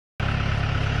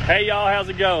Hey y'all, how's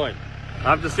it going?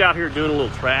 I'm just out here doing a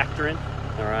little tractoring,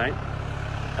 all right?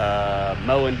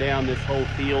 Mowing down this whole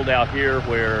field out here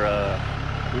where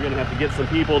we're gonna have to get some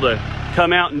people to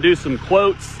come out and do some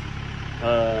quotes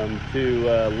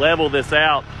to level this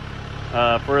out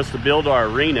for us to build our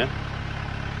arena.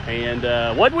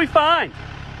 And what did we find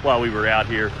while we were out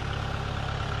here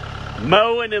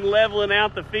mowing and leveling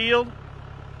out the field?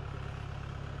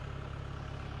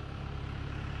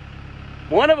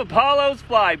 One of Apollo's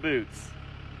fly boots.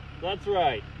 That's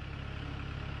right.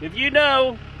 If you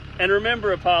know and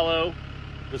remember Apollo,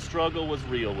 the struggle was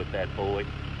real with that boy.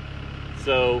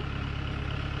 So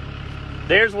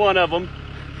there's one of them.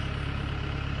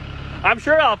 I'm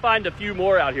sure I'll find a few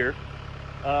more out here.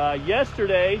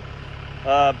 Yesterday,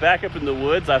 back up in the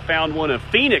woods, I found one of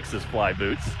Phoenix's fly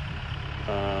boots.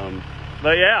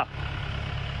 But yeah,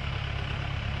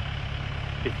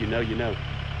 if you know, you know.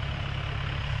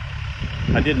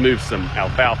 I did move some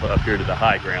alfalfa up here to the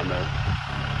high ground though.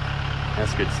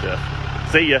 That's good stuff.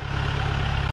 See ya.